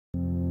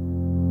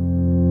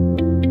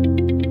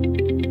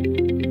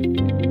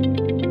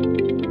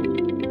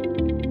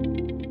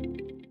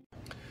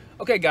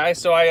Okay guys,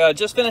 so I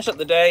just finished up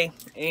the day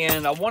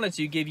and I wanted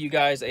to give you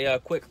guys a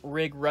quick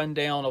rig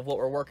rundown of what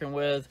we're working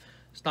with.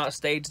 It's not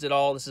staged at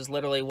all. This is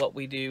literally what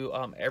we do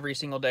every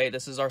single day.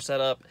 This is our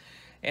setup.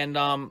 And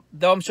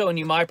though I'm showing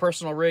you my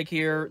personal rig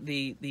here,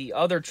 the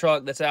other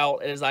truck that's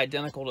out is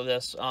identical to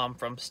this.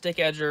 From stick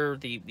edger,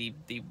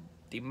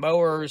 the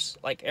mowers,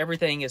 like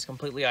everything is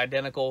completely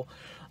identical.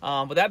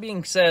 With that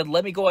being said,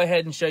 let me go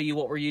ahead and show you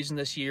what we're using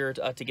this year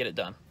to get it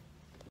done.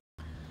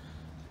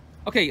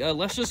 Okay,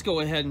 let's just go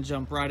ahead and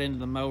jump right into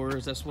the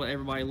mowers. That's what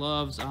everybody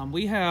loves.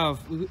 We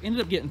ended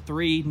up getting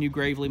 3 new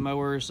Gravely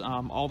mowers,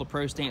 all the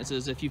Pro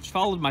Stances. If you've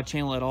followed my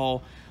channel at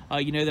all,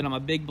 you know that I'm a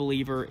big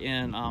believer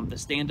in the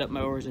stand-up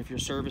mowers if you're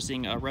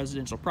servicing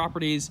residential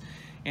properties.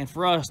 And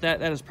for us,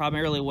 that is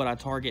primarily what I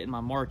target in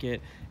my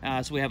market.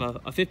 So we have a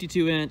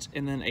 52-inch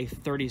and then a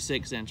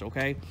 36-inch,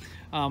 okay?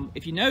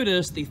 If you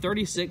notice, the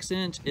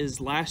 36-inch is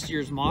last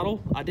year's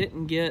model. I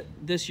didn't get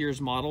this year's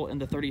model in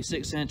the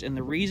 36-inch, and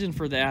the reason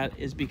for that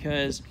is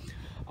because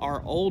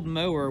our old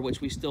mower,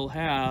 which we still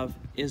have,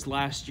 is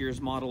last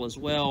year's model as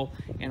well,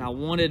 and I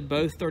wanted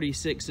both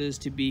 36s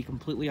to be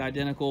completely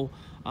identical.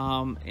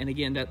 And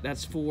again,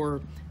 that's for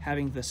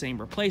having the same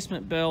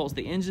replacement belts.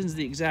 The engine's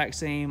the exact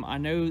same. I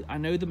know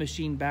the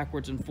machine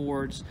backwards and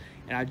forwards,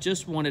 and I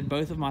just wanted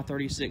both of my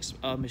 36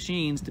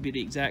 machines to be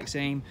the exact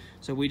same,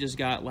 so we just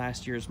got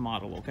last year's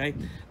model, okay?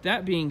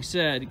 That being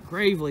said,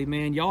 Gravely,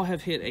 man, y'all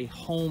have hit a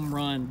home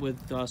run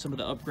with some of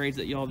the upgrades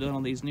that y'all have done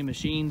on these new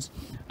machines.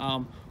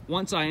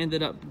 Once I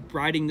ended up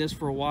riding this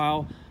for a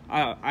while,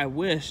 I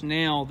wish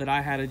now that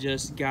I had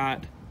just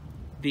got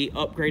the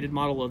upgraded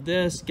model of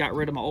this, got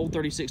rid of my old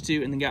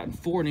 36.2, and then gotten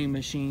 4 new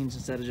machines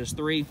instead of just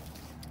 3.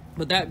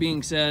 But that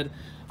being said,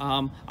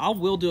 I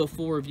will do a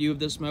full review of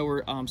this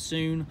mower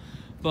soon,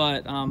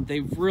 but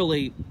they've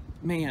really,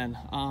 man,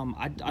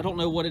 I don't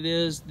know what it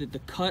is.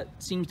 The cut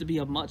seems to be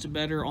a much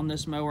better on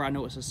this mower. I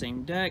know it's the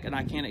same deck and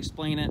I can't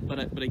explain it,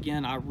 but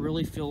again, I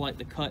really feel like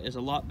the cut is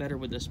a lot better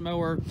with this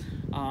mower.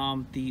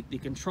 The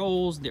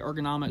controls, the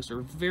ergonomics are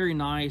very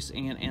nice,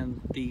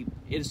 and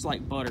it's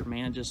like butter,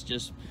 man.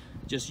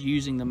 Just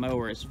using the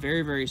mower, it's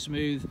very, very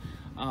smooth.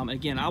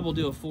 Again, I will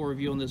do a full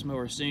review on this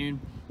mower soon,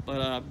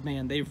 but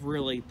man, they've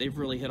really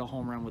hit a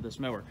home run with this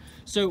mower.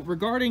 So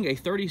regarding a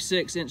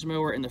 36-inch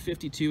mower and the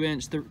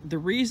 52-inch, the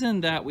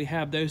reason that we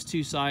have those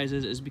 2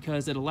 sizes is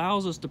because it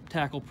allows us to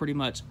tackle pretty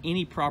much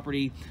any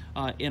property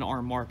in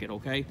our market,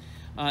 okay?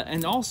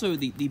 And also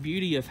the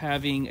beauty of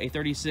having a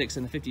 36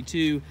 and a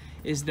 52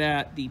 is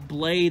that the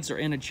blades are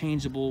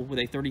interchangeable with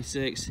a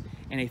 36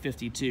 and a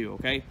 52,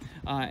 okay?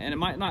 And it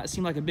might not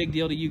seem like a big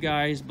deal to you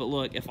guys, but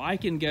look, if I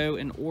can go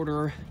and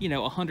order,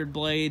 100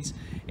 blades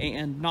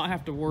and not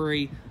have to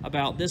worry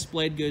about this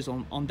blade goes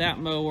on that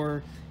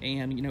mower,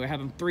 and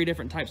having 3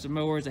 different types of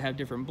mowers that have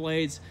different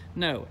blades.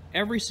 No,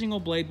 every single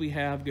blade we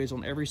have goes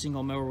on every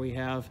single mower we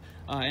have,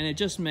 and it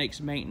just makes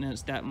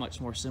maintenance that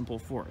much more simple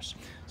for us.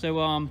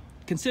 So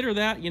consider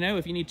that,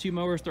 if you need 2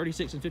 mowers,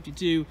 36 and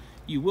 52,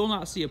 you will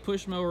not see a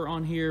push mower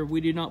on here.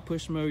 We do not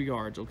push mow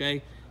yards,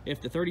 okay?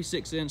 If the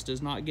 36-inch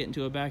does not get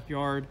into a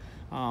backyard,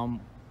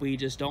 we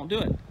just don't do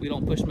it. We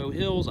don't push mow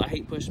hills. I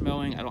hate push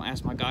mowing. I don't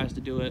ask my guys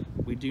to do it.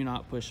 We do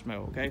not push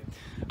mow, okay?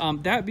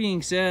 That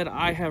being said,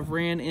 I have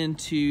ran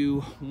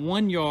into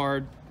 1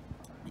 yard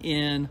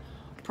in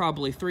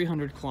probably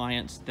 300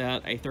 clients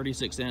that a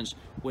 36-inch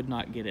would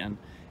not get in.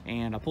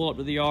 And I pulled up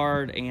to the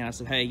yard and I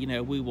said, hey,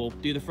 we will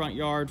do the front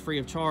yard free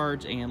of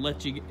charge and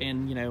let you,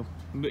 and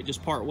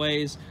just part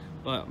ways.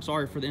 But I'm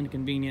sorry for the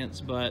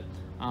inconvenience, but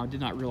I did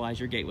not realize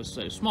your gate was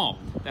so small.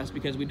 That's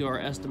because we do our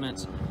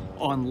estimates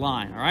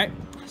online, all right?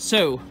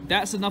 So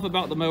that's enough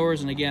about the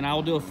mowers. And again, I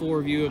will do a full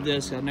review of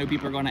this. I know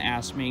people are going to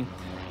ask me.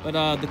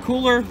 But the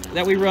cooler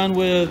that we run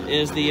with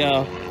is the,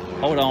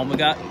 hold on, we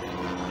got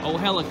old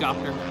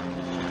helicopter.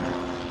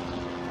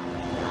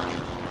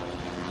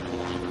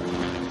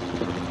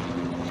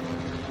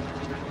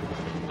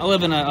 I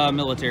live in a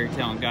military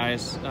town,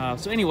 guys.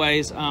 So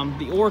anyways,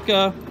 the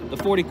Orca, the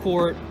 40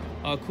 quart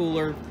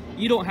cooler,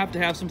 you don't have to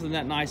have something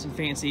that nice and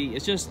fancy.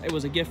 It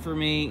was a gift for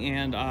me,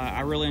 and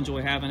I really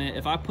enjoy having it.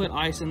 If I put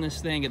ice in this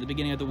thing at the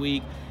beginning of the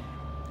week,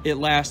 it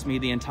lasts me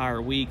the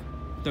entire week.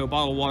 Throw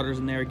bottled waters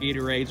in there,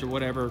 Gatorades or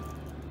whatever,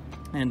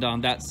 and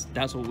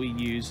that's what we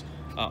use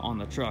on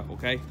the truck,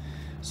 okay?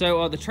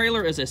 So the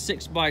trailer is a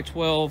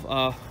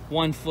 6x12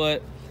 1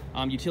 foot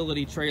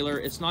utility trailer.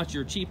 It's not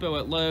your cheapo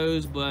at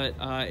Lowe's, but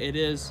it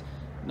is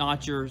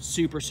not your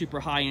super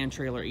high-end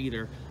trailer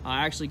either.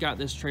 I actually got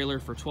this trailer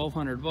for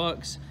 1,200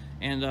 bucks,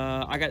 and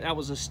that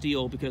was a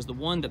steal, because the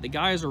one that the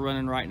guys are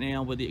running right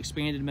now with the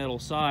expanded metal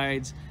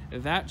sides,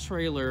 that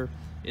trailer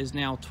is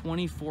now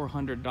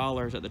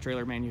 $2,400 at the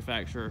trailer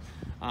manufacturer.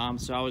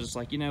 So I was just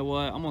like, you know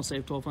what, I'm gonna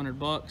save 1,200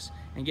 bucks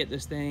and get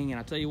this thing, and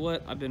I tell you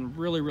what, I've been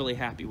really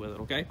happy with it,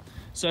 okay?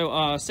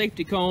 So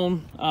safety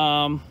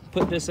cone,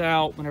 put this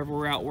out whenever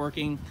we're out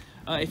working.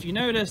 If you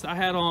noticed, I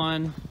had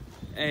on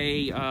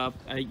a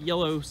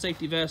yellow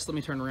safety vest. Let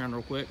me turn around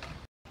real quick.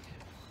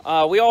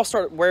 We all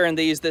started wearing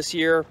these this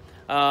year.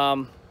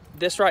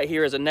 This right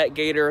here is a neck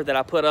gaiter that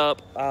I put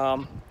up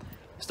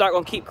It's not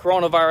going to keep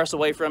coronavirus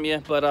away from you,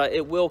 but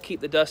it will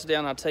keep the dust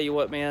down. I'll tell you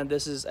what, man,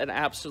 this is an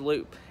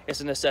absolute, it's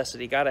a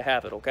necessity. Got to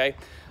have it, okay?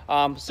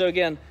 So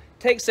again,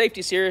 take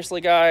safety seriously,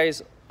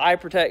 guys. Eye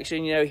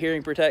protection, you know,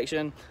 hearing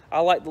protection. I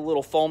like the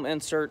little foam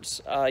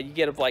inserts. You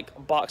get like a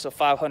box of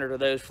 500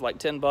 of those for like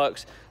 10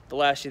 bucks to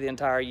last you the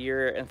entire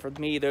year. And for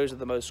me, those are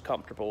the most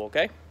comfortable,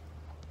 okay?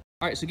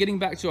 All right, so getting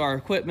back to our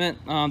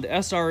equipment, the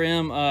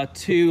SRM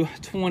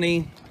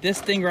 220,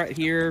 this thing right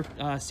here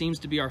seems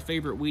to be our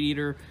favorite weed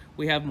eater.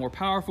 We have more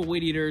powerful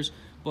weed eaters,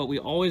 but we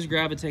always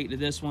gravitate to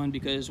this one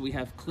because we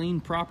have clean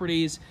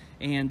properties,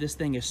 and this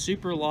thing is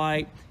super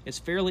light. It's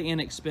fairly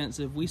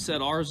inexpensive. We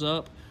set ours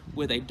up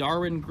with a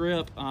Darwin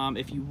grip.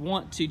 If you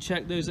want to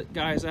check those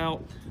guys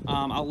out,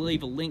 I'll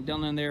leave a link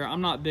down in there.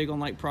 I'm not big on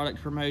like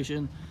product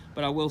promotion,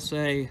 but I will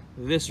say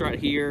this right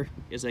here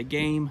is a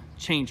game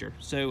changer.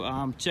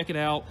 So check it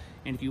out,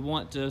 and if you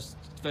want to,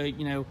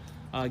 you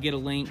know, get a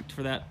link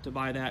for that to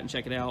buy that and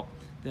check it out,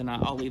 then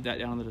I'll leave that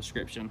down in the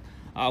description.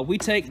 We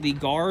take the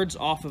guards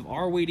off of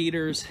our weed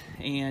eaters,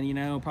 and you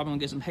know, probably gonna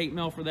get some hate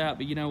mail for that,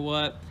 but you know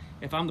what?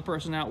 If I'm the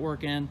person out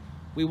working,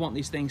 we want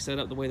these things set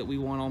up the way that we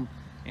want them,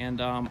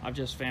 and I've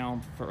just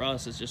found for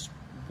us it's just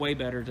way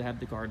better to have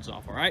the guards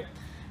off. All right,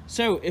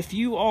 so if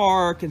you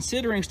are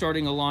considering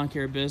starting a lawn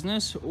care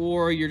business,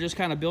 or you're just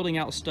kind of building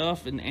out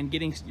stuff and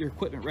getting your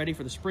equipment ready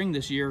for the spring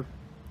this year,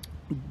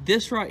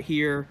 this right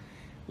here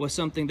was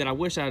something that I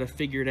wish I'd have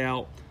figured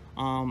out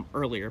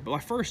earlier. But my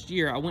first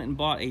year I went and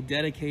bought a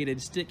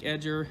dedicated stick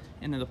edger,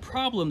 and then the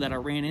problem that I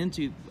ran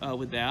into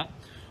with that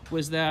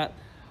was that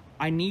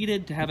I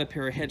needed to have a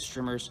pair of hedge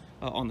trimmers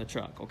on the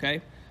truck.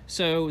 Okay,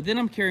 so then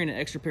I'm carrying an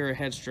extra pair of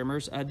hedge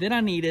trimmers. Then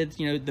I needed,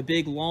 you know, the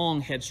big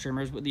long hedge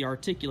trimmers with the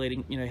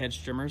articulating, you know,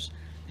 hedge trimmers,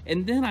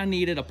 and then I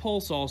needed a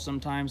pole saw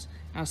sometimes.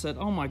 And I said,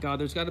 oh my god,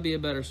 there's got to be a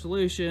better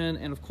solution.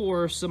 And of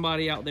course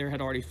somebody out there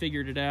had already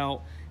figured it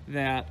out,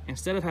 that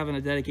instead of having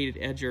a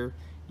dedicated edger,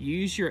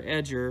 use your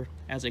edger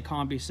as a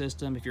combi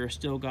system if you're a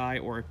still guy,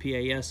 or a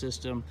PAS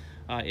system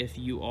if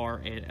you are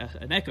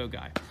an echo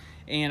guy.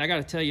 And I got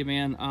to tell you,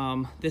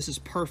 man, this is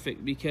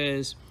perfect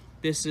because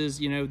this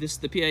is, you know, this is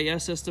the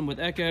PAS system with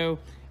echo.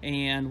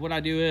 And what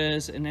I do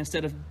is, and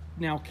instead of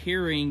now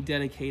carrying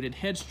dedicated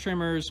hedge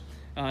trimmers,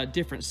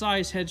 different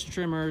size hedge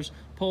trimmers,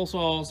 pole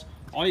saws,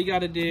 all you got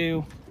to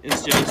do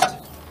is just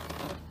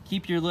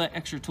keep your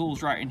extra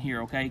tools right in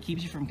here, okay? It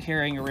keeps you from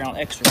carrying around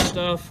extra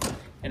stuff.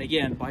 And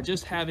again, by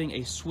just having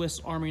a Swiss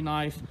Army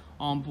knife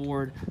on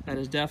board, that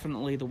is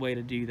definitely the way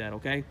to do that,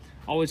 okay?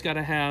 Always got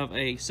to have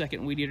a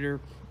second weed eater.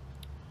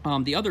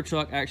 The other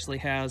truck actually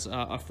has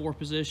a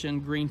 4-position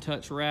green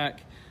touch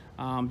rack,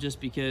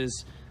 just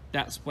because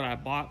that's what I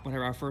bought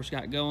whenever I first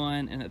got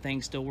going, and the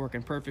thing's still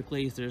working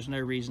perfectly, so there's no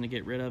reason to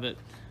get rid of it.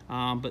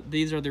 But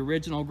these are the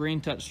original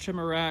green touch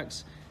trimmer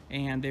racks,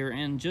 and they're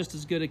in just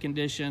as good a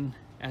condition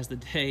as the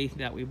day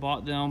that we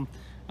bought them.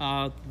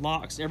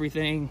 Locks,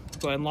 everything,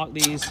 go ahead and lock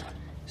these,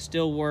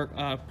 still work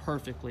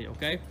perfectly,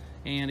 okay?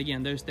 And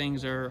again, those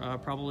things are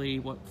probably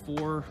what,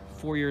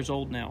 four years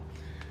old now.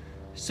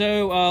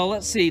 So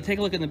let's see, take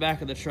a look in the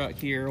back of the truck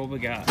here. What we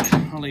got? I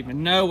don't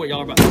even know what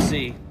y'all are about to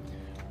see.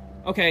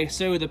 Okay,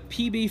 so the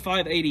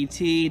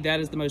PB580T,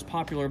 that is the most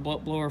popular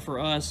blower for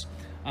us.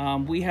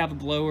 We have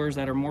blowers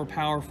that are more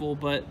powerful,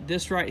 but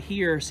this right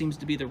here seems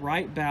to be the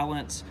right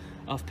balance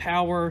of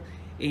power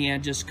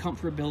and just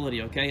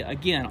comfortability, okay?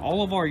 Again,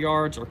 all of our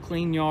yards are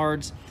clean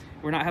yards.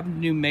 We're not having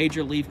to do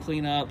major leaf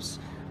cleanups.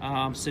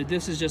 So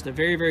this is just a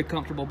very, very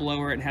comfortable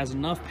blower and has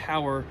enough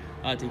power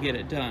to get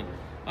it done.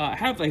 I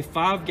have a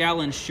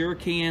 5-gallon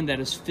Sure-Can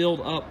that is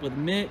filled up with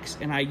mix,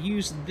 and I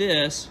use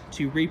this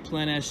to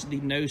replenish the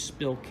no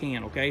spill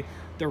can, okay?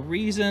 The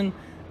reason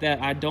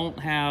that I don't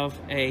have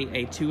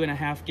a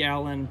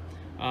 2.5-gallon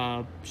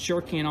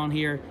Sure-Can on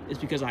here is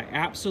because I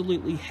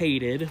absolutely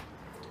hated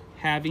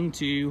having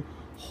to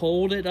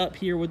hold it up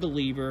here with the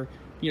lever,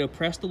 you know,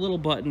 press the little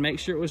button, make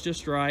sure it was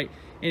just right,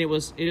 and it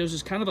was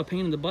just kind of a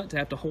pain in the butt to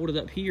have to hold it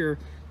up here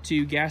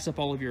to gas up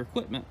all of your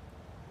equipment.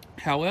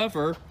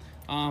 However,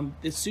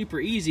 it's super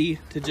easy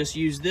to just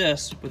use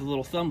this with a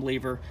little thumb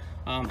lever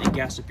and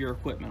gas up your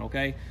equipment,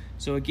 okay?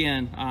 So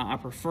again, I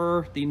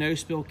prefer the no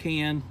spill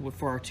can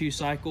for our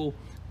 2-cycle,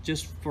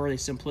 just for the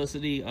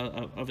simplicity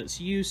of its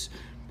use,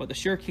 but the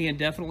Sure-Can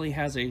definitely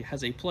has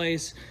a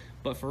place.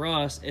 But for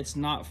us, it's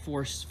not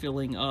force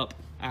filling up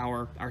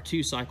our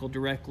 2-cycle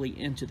directly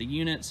into the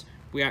units.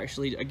 We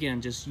actually,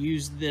 again, just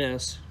use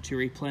this to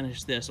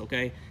replenish this,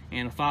 okay?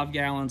 And 5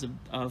 gallons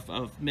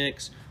of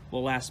mix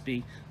will last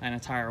me an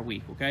entire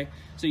week, okay?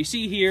 So you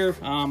see here,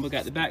 we've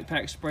got the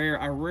backpack sprayer.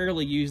 I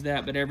rarely use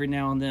that, but every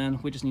now and then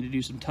we just need to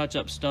do some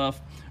touch-up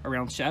stuff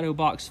around shadow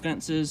box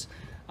fences.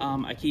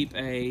 I keep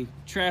a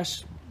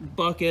trash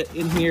bucket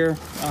in here.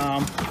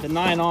 The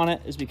 9 on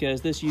it is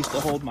because this used to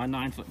hold my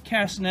 9-foot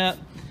cast net.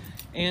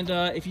 And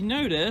if you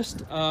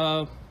noticed,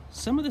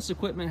 some of this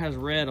equipment has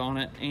red on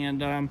it,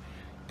 and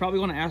probably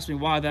want to ask me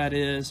why that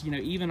is. You know,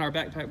 even our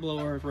backpack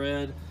blower is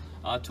red,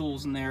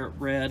 tools in there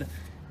red.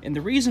 And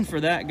the reason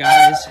for that,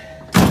 guys,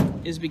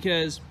 is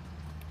because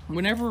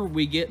whenever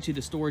we get to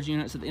the storage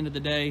units at the end of the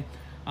day,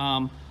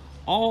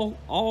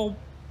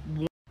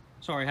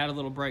 Sorry, I had a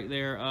little break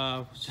there.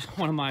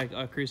 One of my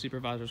crew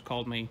supervisors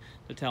called me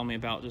to tell me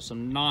about just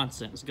some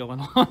nonsense going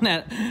on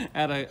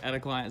at a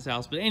client's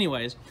house. But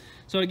anyways,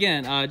 so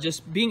again,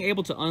 just being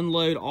able to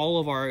unload all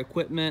of our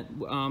equipment,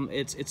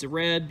 it's a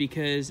red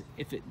because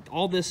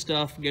all this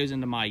stuff goes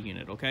into my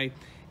unit, okay?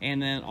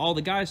 And then all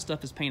the guys'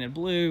 stuff is painted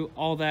blue,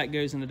 all that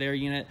goes into their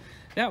unit.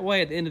 That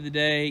way, at the end of the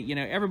day, you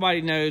know,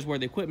 everybody knows where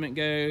the equipment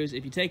goes.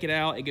 If you take it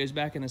out, it goes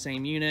back in the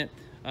same unit.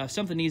 If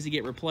something needs to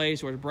get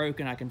replaced or it's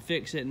broken, I can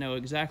fix it, know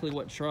exactly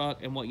what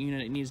truck and what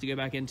unit it needs to go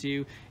back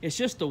into. It's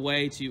just a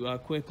way to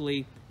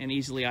quickly and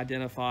easily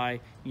identify,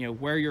 you know,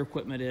 where your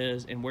equipment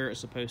is and where it's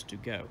supposed to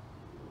go.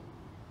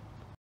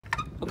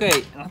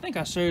 Okay, I think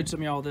I showed some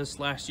of y'all this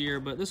last year,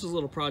 but this is a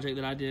little project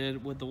that I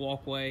did with the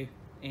walkway.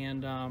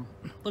 And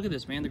look at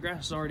this, man, the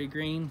grass is already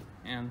green,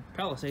 and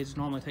Palisades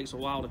normally takes a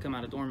while to come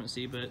out of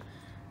dormancy, but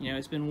you know,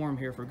 it's been warm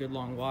here for a good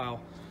long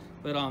while.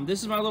 But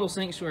this is my little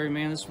sanctuary,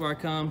 man. This is where I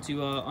come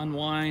to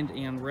unwind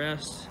and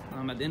rest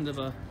at the end of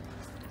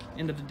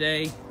the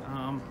day.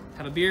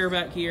 Have a beer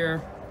back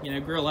here, you know,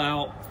 grill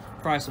out,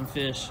 fry some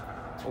fish,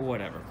 or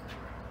whatever.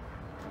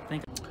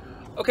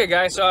 Okay,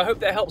 guys, so I hope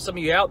that helps some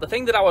of you out. The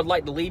thing that I would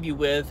like to leave you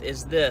with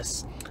is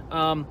this.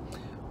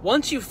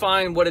 Once you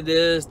find what it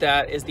is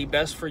that is the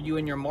best for you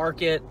in your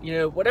market, you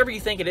know, whatever you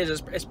think it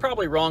is, it's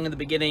probably wrong in the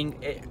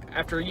beginning.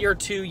 After year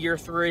 2, year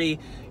 3,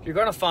 you're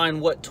going to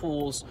find what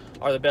tools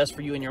are the best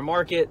for you in your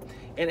market.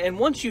 And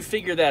once you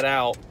figure that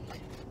out,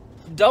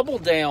 double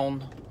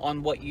down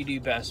on what you do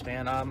best,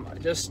 man.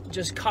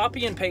 Just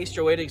copy and paste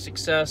your way to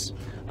success.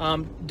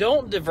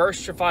 Don't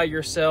diversify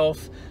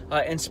yourself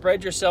and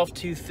spread yourself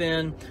too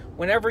thin.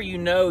 Whenever you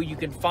know you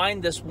can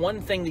find this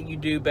one thing that you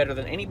do better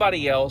than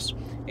anybody else,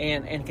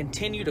 and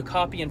continue to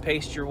copy and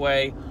paste your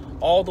way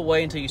all the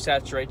way until you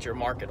saturate your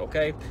market,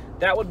 okay?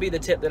 That would be the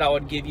tip that I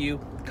would give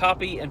you.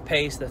 Copy and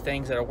paste the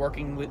things that are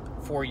working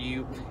for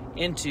you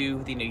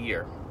into the new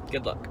year.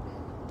 Good luck.